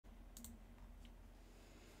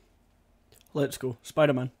Let's go.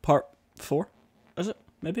 Spider-Man Part 4? Is it?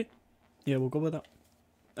 Maybe? Yeah, we'll go with that.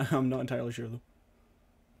 I'm not entirely sure though.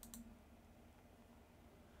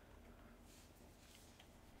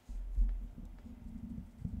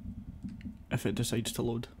 If it decides to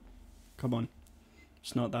load. Come on.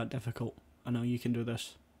 It's not that difficult. I know you can do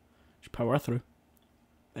this. Just power through.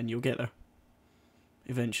 And you'll get there.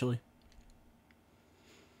 Eventually.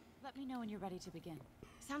 Let me know when you're ready to begin.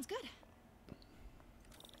 Sounds good.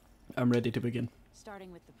 I'm ready to begin.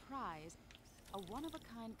 Starting with the prize, a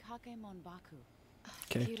one-of-a-kind Kakemon Baku.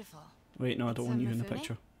 Okay. Beautiful. Wait, no, I don't It's want you in the Mifune?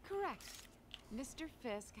 picture. Correct. Mr.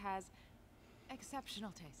 Fisk has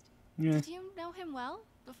exceptional taste. Yeah. Did you know him well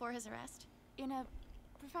before his arrest? In a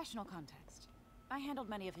professional context, I handled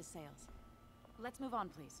many of his sales. Let's move on,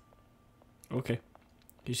 please. Okay.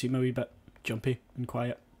 You seem a wee bit jumpy and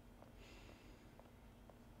quiet.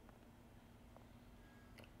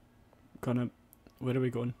 Where are we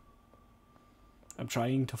going? I'm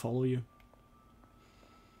trying to follow you.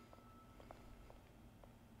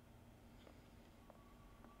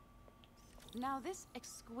 Now, this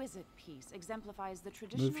exquisite piece exemplifies the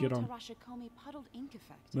traditional your arm. Tarashikomi puddled ink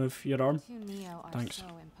effect. Move your arm. Two Neo are Thanks. so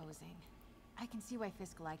imposing. I can see why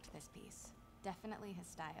Fisk liked this piece. Definitely his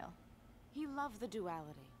style. He loved the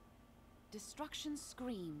duality. Destruction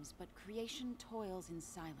screams, but creation toils in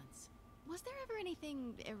silence. Was there ever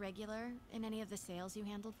anything irregular in any of the sales you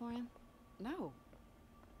handled for him? No.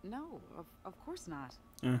 No, of course not.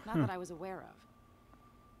 Uh-huh. Not that I was aware of.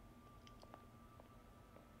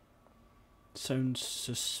 Sounds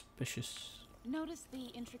suspicious. Notice the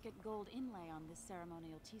intricate gold inlay on this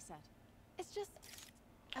ceremonial tea set. It's just...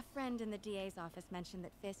 A friend in the DA's office mentioned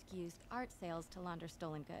that Fisk used art sales to launder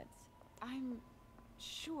stolen goods. I'm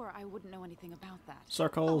sure I wouldn't know anything about that.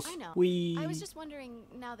 Circles. Oh, I know. Wee. I was just wondering,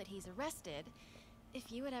 now that he's arrested,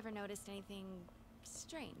 if you had ever noticed anything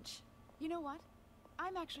strange. You know what?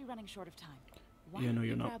 I'm actually running short of time. Why Yeah, no, don't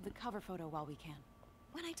you're you not. grab the cover photo while we can?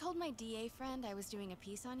 When I told my DA friend I was doing a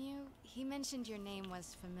piece on you, he mentioned your name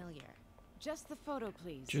was familiar. Just the photo,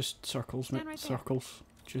 please. Just circles, Stand mate. right there. Circles.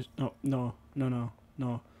 Just no.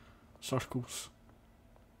 Circles.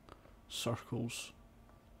 Circles.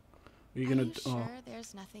 Are you gonna? Are you sure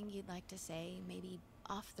there's nothing you'd like to say, maybe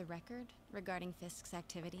off the record, regarding Fisk's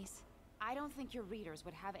activities? I don't think your readers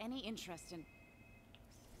would have any interest in...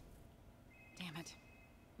 Damn it.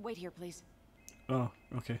 Wait here, please. Oh,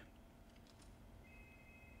 okay.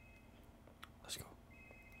 Let's go.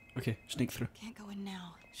 Okay, sneak through. Can't go in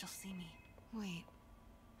now. She'll see me. Wait.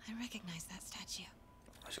 I recognize that statue.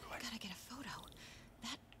 Let's go in. Gotta get a photo.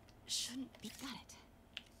 That shouldn't be... Got it.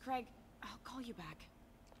 Craig, I'll call you back.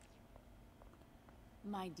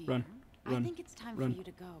 My dear, Run, I run, think it's time run. for you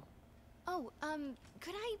to go. Oh,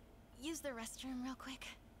 could I use the restroom real quick?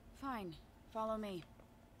 Fine. Follow me.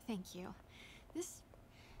 Thank you. This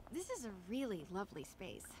is a really lovely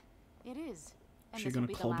space. It is. And She this gonna will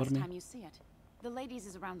be the clobber last me? time you see it. The ladies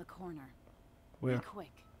is around the corner. Where? Be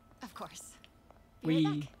quick. Of course. Be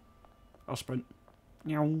right Wee. back. I'll sprint.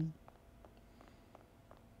 Meow.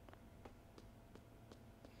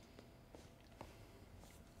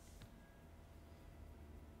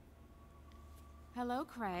 Hello,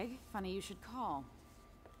 Craig. Funny you should call.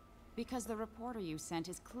 Because the reporter you sent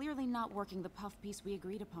is clearly not working the puff piece we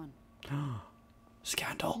agreed upon.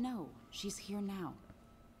 Scandal. No, she's here now.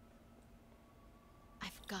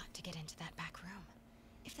 I've got to get into that back room.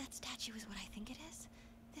 If that statue is what I think it is,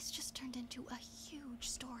 this just turned into a huge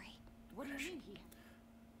story. What do you mean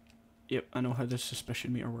he... Yep, I know how this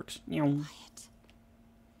suspicion meter works. Meow. Quiet.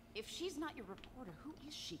 If she's not your reporter, who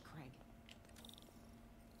is she, Craig?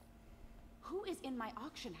 Who is in my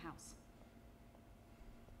auction house?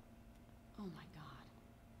 Oh my god.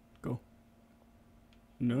 Go.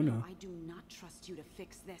 No. I do not trust you to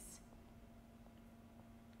fix this.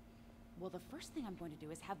 Well, the first thing I'm going to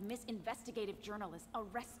do is have Miss Investigative Journalist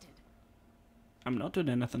arrested. I'm not doing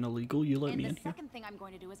anything illegal. You let And me the in here. second thing I'm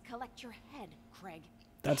going to do is collect your head, Craig.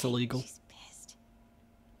 That's illegal. She's pissed.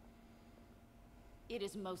 It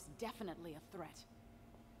is most definitely a threat.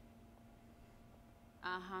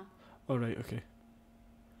 Uh-huh. Alright, okay.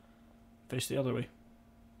 Face the other way.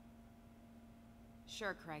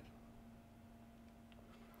 Sure, Craig.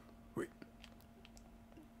 Wait.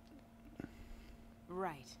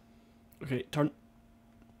 Right. Okay, turn.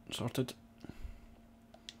 Sorted.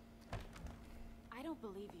 I don't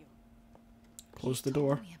believe you. Close He the told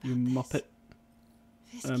door, me you about muppet.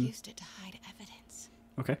 this. Fisk used it to hide evidence.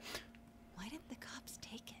 Okay. Why didn't the cops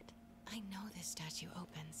take it? I know this statue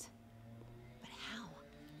opens. But how?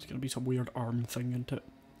 It's gonna be some weird arm thing, isn't it?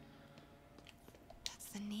 That's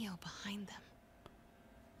the Neo behind them.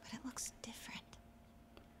 But it looks different.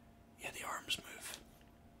 Yeah, the arm's Just move.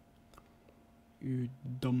 You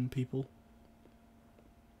dumb people.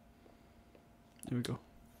 There we go.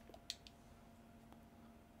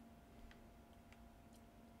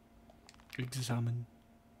 Examine.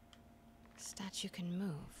 Statue can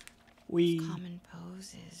move. We. Common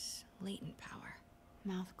pose is latent power.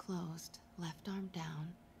 Mouth closed, left arm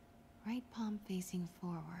down, right palm facing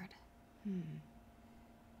forward.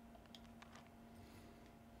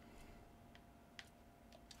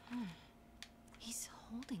 He's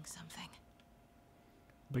holding something.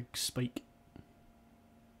 Big spike.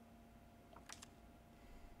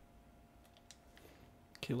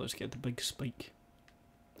 Okay, let's get the big spike.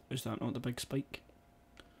 Is that not the big spike?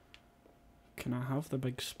 Can I have the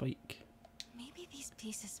big spike? Maybe these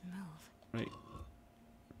pieces move. Right.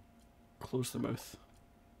 Close the mouth.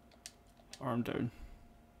 Arm down.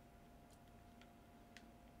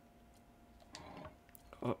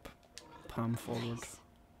 Up. Palm forward. Nice.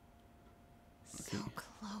 So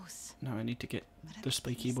close. Now I need to get But at the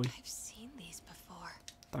spiky least boy. I've seen these before.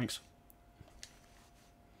 Thanks.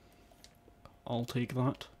 I'll take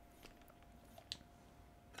that.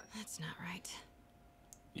 That's not right.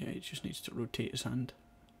 Yeah, he just needs to rotate his hand.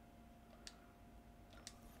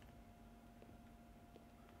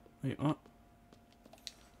 Wait, what?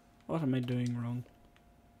 What am I doing wrong?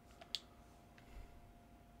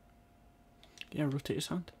 Yeah, rotate his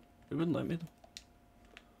hand. It wouldn't let me though.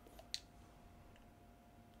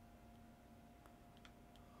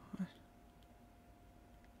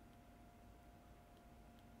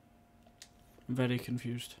 I'm very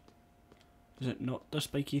confused. Is it not the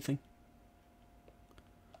spiky thing?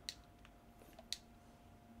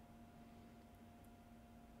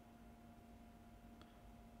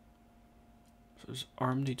 So his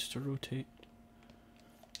arm needs to rotate.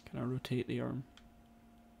 Can I rotate the arm?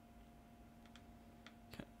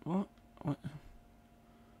 What? What?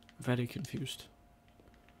 Very confused.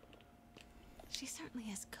 She certainly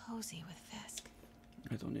is cozy with Fisk.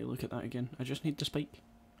 I don't need to look at that again. I just need the spike.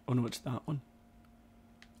 Oh no, it's that one.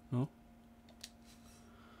 No?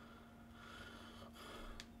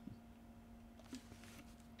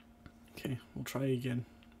 Okay, we'll try again.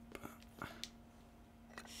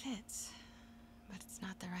 Fits, but it's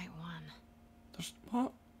not the right one. There's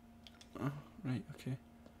what? Oh, right, okay.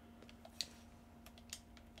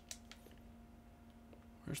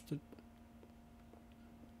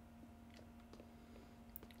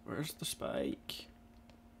 Where's the spike?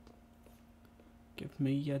 Give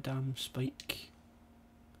me your damn spike.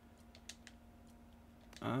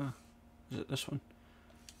 Ah, is it this one?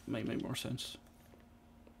 Might make more sense.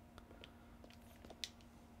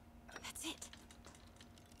 That's it.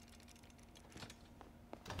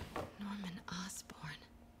 Norman Osborn.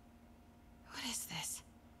 What is this?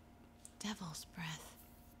 Devil's breath.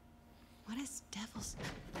 What is devil's...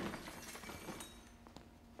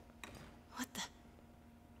 What the...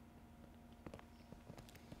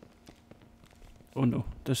 Oh no,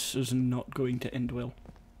 this is not going to end well.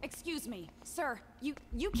 Excuse me, sir. You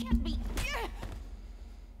can't be.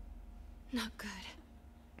 Not good.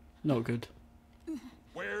 Not good.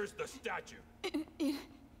 Where's the statue?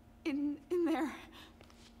 In there.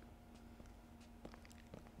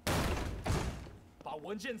 把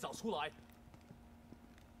文件找出来。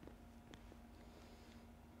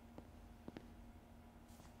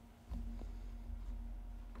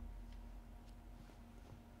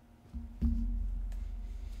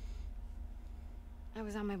 I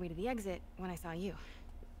was on my way to the exit when I saw you.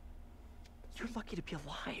 You're lucky to be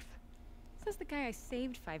alive. Says the guy I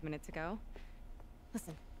saved 5 minutes ago.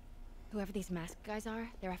 Listen, whoever these masked guys are,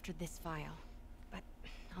 they're after this file. But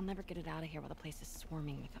I'll never get it out of here while the place is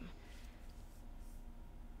swarming with them.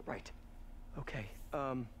 Right. Okay,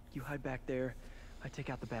 you hide back there. I take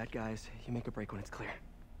out the bad guys. You make a break when it's clear.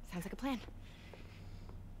 Sounds like a plan.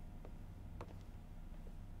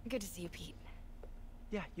 Good to see you, Pete.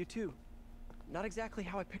 Yeah, you too. Not exactly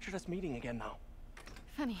how I pictured us meeting again, though.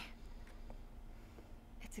 Funny.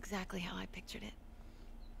 It's exactly how I pictured it.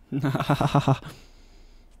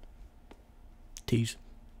 Tease.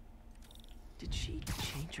 Did she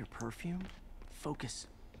change her perfume? Focus.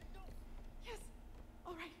 Yes.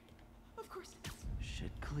 All right. Of course.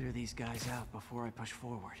 Should clear these guys out before I push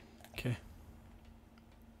forward. Okay.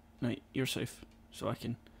 Right, you're safe. So I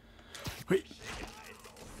can... Wait.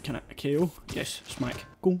 Can I KO? Yes, smack.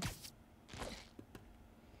 Go.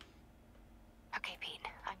 Okay, Pete.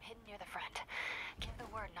 I'm hidden near the front. Give the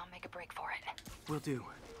word and I'll make a break for it. Will do.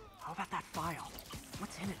 How about that file?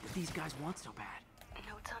 What's in it that these guys want so bad?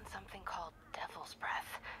 Notes on something called Devil's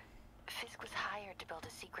Breath. Fisk was hired to build a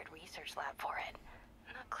secret research lab for it.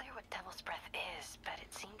 Not clear what Devil's Breath is, but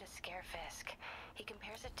it seemed to scare Fisk. He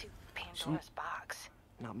compares it to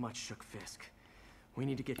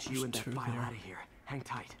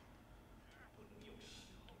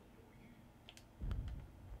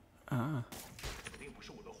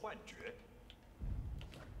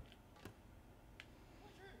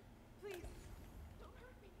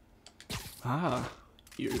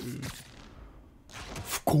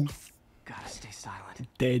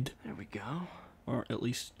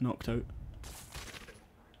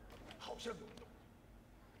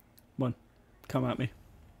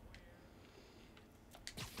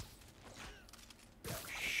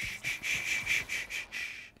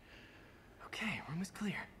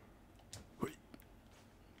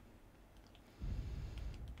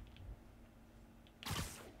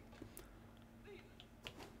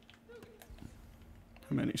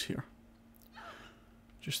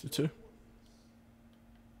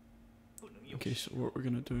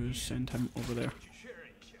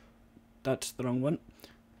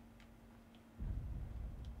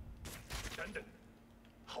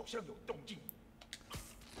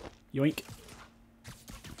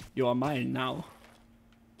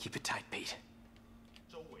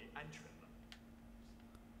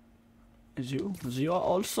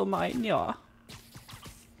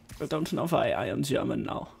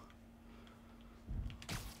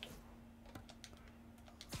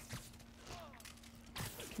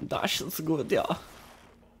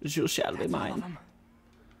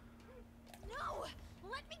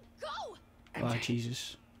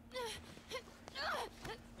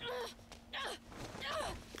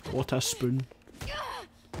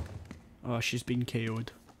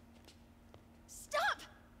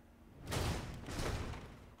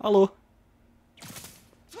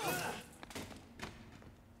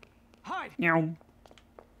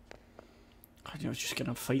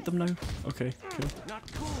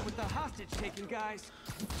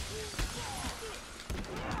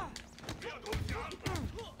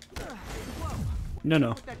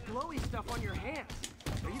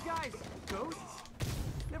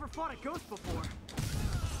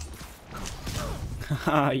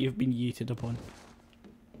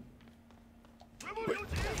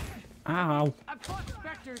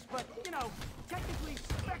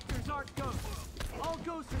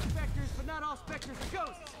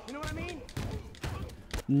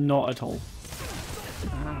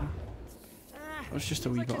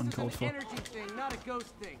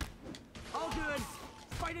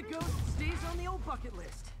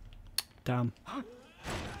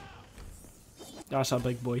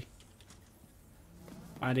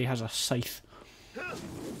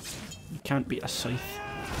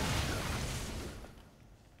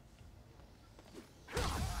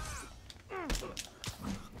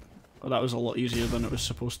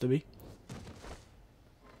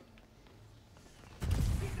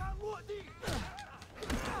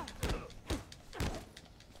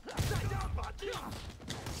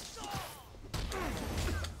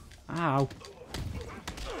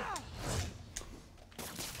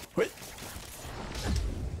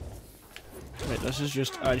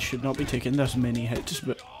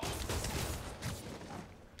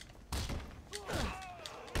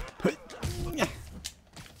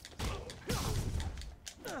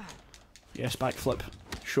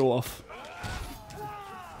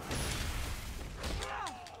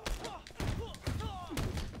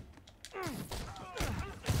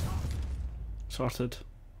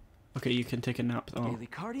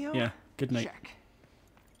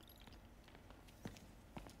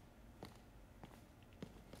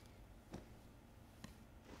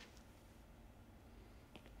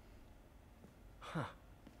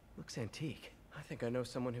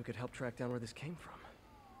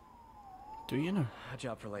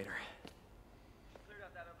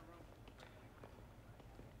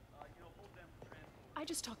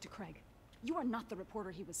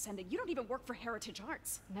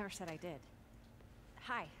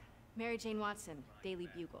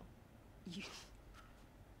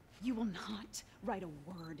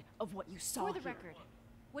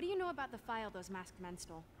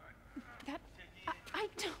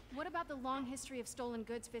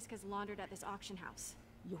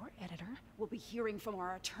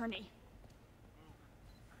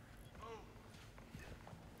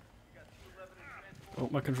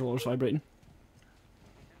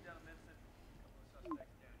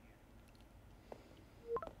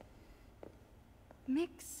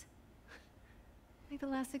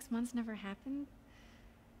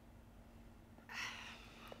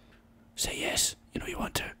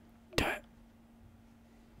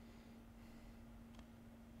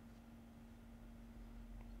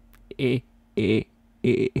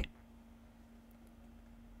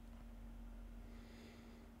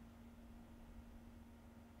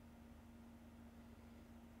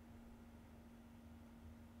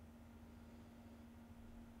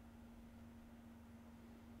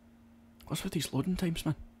What's with these loading times,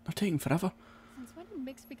 man? They're taking forever. Since when did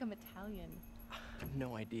Mix become Italian? I have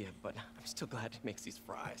no idea, but I'm still glad he makes these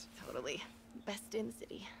fries. Totally. Best in the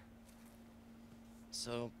city.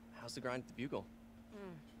 So, how's the grind at the Bugle?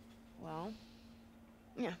 Well...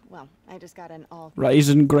 Yeah, well, I just got an all... Rise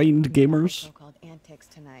and grind, gamers. So-called antics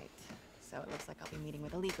tonight. So it looks like I'll be meeting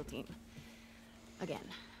with a legal team. Again.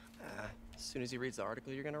 As soon as he reads the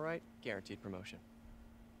article you're gonna write, guaranteed promotion.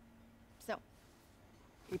 So,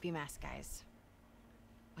 creepy mask guys.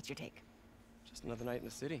 What's your take? Just another night in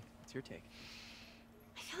the city. What's your take?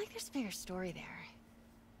 I feel like there's a bigger story there.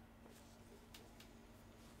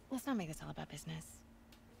 Let's not make this all about business.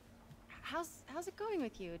 How's it going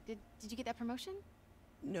with you? Did you get that promotion?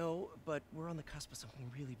 No, but we're on the cusp of something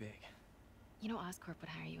really big. You know Oscorp would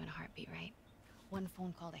hire you in a heartbeat, right? One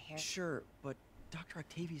phone call to hair. Sure, but Dr.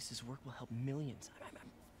 Octavius's work will help millions. I'm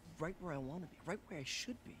right where I want to be, right where I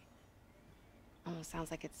should be. Almost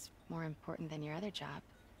sounds like it's more important than your other job.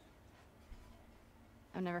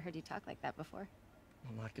 I've never heard you talk like that before.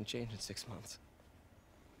 A lot can change in 6 months.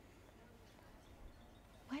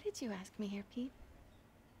 Why did you ask me here, Pete?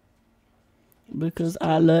 Because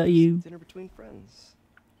I love you. Dinner between friends.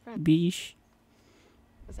 Beesh.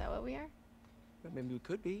 Is that what we are? Well, maybe we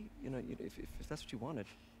could be, you know, if that's what you wanted.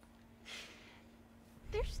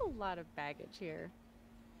 There's a lot of baggage here.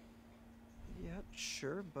 Yeah,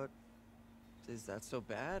 sure, but is that so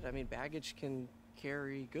bad? I mean, baggage can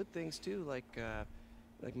carry good things too,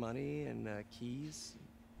 like money and keys,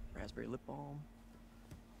 raspberry lip balm.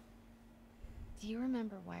 Do you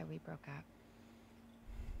remember why we broke up?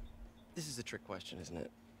 This is a trick question, isn't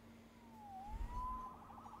it?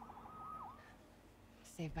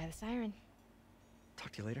 Saved by the siren.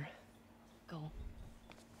 Talk to you later. Go.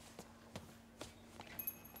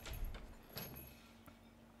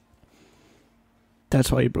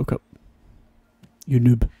 That's why you broke up. You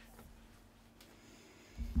noob.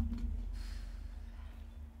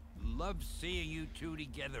 Love seeing you two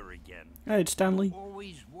together again. Hey, it's Stanley.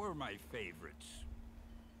 Always were my favorites.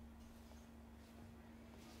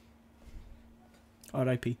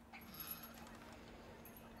 R.I.P.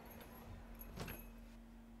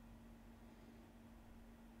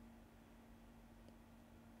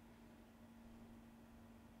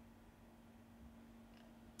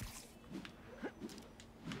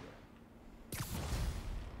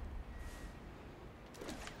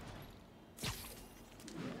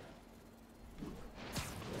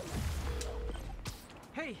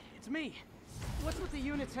 Hey, it's me. What's with the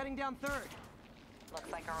units heading down 3rd?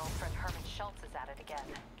 Looks like our old friend Herman Schultz is at it again.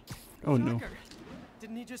 Oh no. Shocker.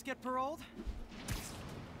 Didn't he just get paroled?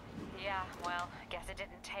 Yeah, well, guess it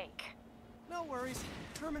didn't take. No worries.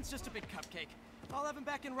 Herman's just a big cupcake. I'll have him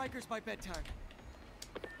back in Rikers by bedtime.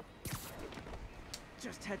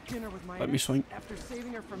 Just had dinner with my Let me ex swing. after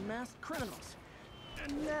saving her from masked criminals.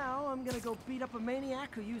 And now I'm gonna go beat up a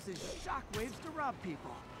maniac who uses shockwaves to rob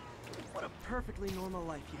people. What a perfectly normal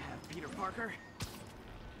life you have, Peter Parker.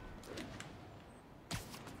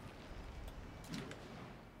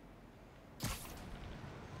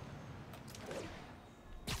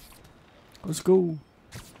 Let's go.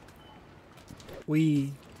 I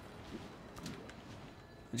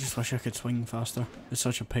just wish I could swing faster. It's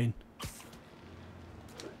such a pain.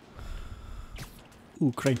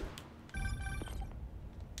 Ooh, crane.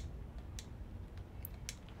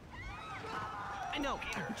 I know.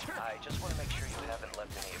 I just want to make sure you haven't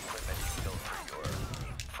left any equipment you built for your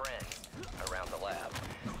friend around the lab.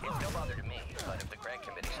 It's no bother to me, but if the grant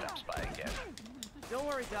committee stops by again... Don't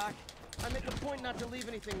worry, Doc. I make a point not to leave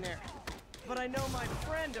anything there. But I know my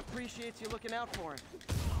friend appreciates you looking out for him.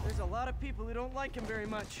 There's a lot of people who don't like him very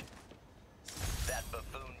much. That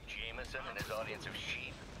buffoon Jameson and his audience of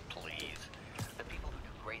sheep? Please. The people who do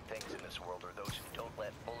great things in this world are those who don't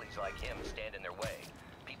let bullies like him stand in their way.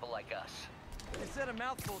 People like us. You said a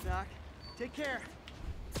mouthful, Doc. Take care.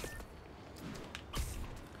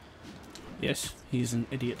 Yes, he's an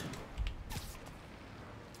idiot.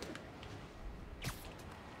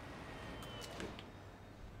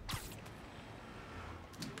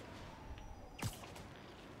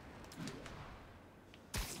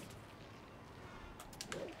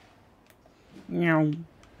 Meow.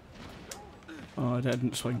 Oh, I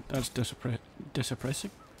didn't swing. That's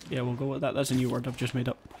disappressing. Yeah, we'll go with that. That's a new word I've just made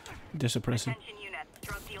up. Disappressing. Attention units,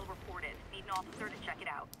 drug deal reported. Need an officer to check it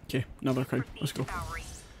out. Okay, another crowd. Let's go.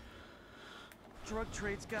 Drug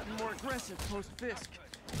trade's gotten more aggressive post-Fisk.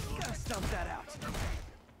 Gotta stump that out.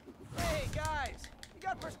 Hey, guys! You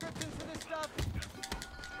got prescriptions for this stuff?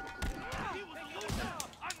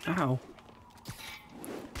 Ow.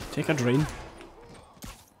 Take a drain.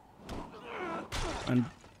 And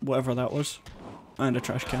whatever that was. And a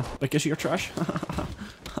trash can. Because you're trash.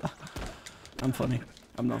 I'm funny.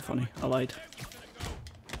 I'm not funny. I lied.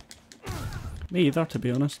 Me either, to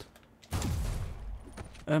be honest.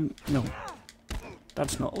 No.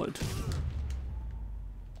 That's not allowed.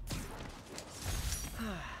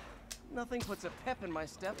 Nothing puts a pep in my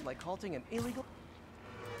step like halting an illegal...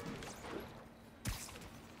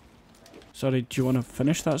 Sorry, do you want to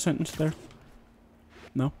finish that sentence there?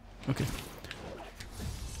 No? Okay.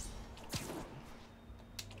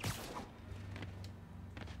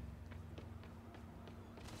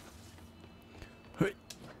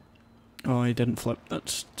 Oh, he didn't flip.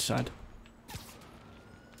 That's sad.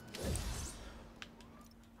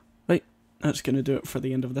 Right, that's going to do it for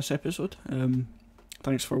the end of this episode.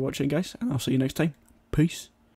 Thanks for watching, guys, and I'll see you next time. Peace.